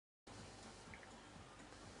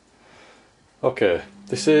Okay,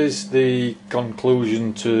 this is the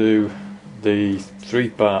conclusion to the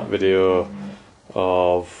three-part video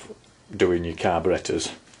of doing your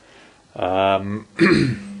carburetors. I've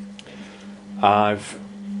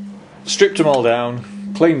stripped them all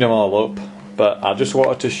down, cleaned them all up, but I just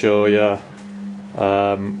wanted to show you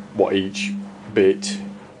what each bit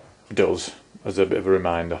does as a bit of a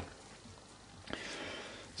reminder.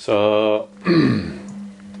 So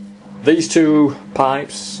these two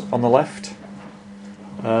pipes on the left,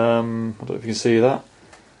 I don't know if you can see that.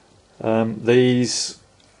 These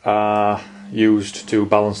are used to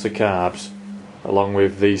balance the carbs, along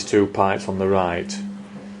with these two pipes on the right.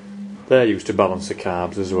 They're used to balance the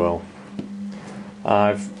carbs as well.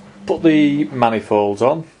 I've put the manifolds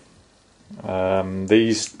on.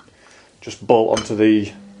 These just bolt onto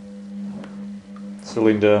the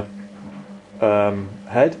cylinder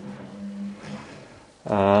head,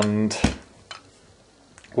 and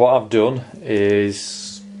what I've done is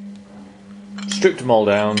stripped them all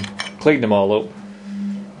down, cleaned them all up.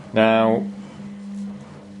 Now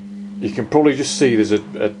you can probably just see there's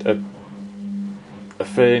a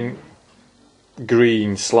faint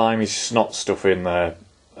green slimy snot stuff in there,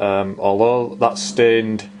 although that's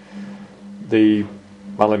stained the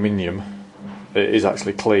aluminium. It is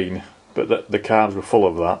actually clean, but the carbs were full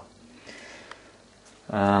of that.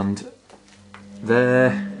 And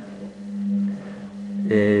there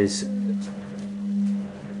is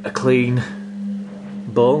a clean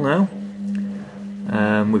bowl now,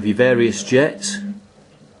 with your various jets.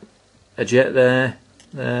 A jet there,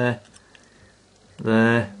 there.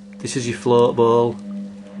 This is your float bowl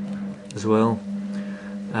as well,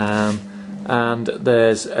 and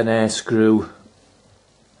there's an air screw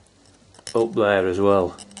up there as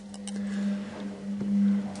well.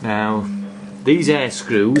 Now these air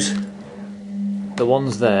screws, the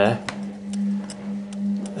ones there,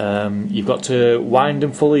 you've got to wind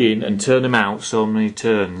them fully in and turn them out so many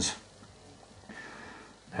turns.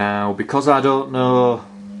 Now because I don't know,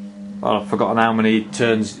 I've forgotten how many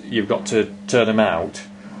turns you've got to turn them out,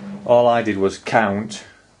 all I did was count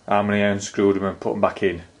how many I unscrewed them and put them back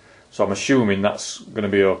in. So I'm assuming that's going to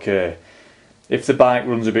be okay. If the bike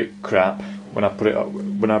runs a bit crap when I put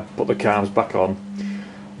the carbs back on,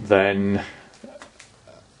 then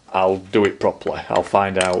I'll do it properly. I'll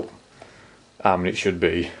find out how many it should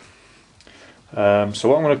be. So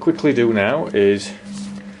what I'm going to quickly do now is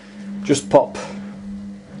just pop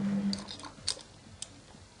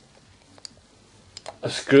a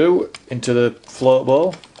screw into the float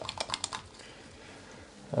bowl,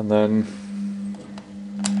 and then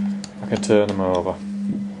I can turn them over.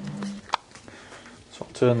 So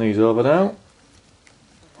I'll turn these over now.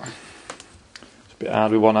 It's a bit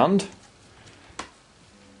hard with one hand.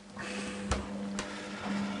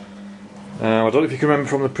 Now I don't know if you can remember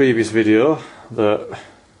from the previous video that...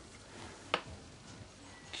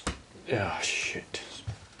 oh shit.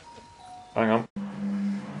 Hang on.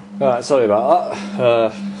 Right, sorry about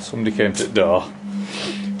that. Somebody came to the door.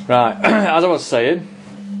 Right, as I was saying,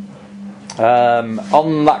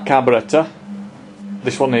 on that carburetor,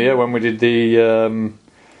 this one here, when we did the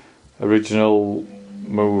original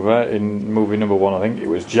mover in movie number 1, I think it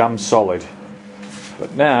was jam solid.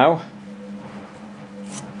 But now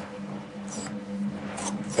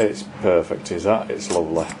it's perfect, is that? It's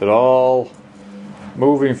lovely. They're all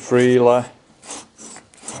moving freely.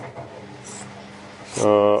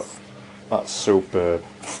 So that's superb.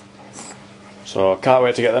 So I can't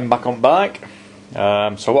wait to get them back on bike.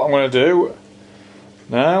 So what I'm going to do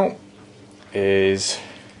now is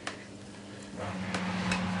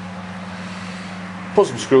put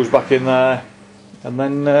some screws back in there, and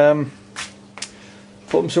then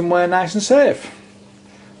put them somewhere nice and safe.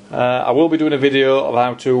 I will be doing a video of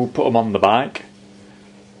how to put them on the bike,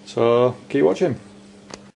 so keep watching.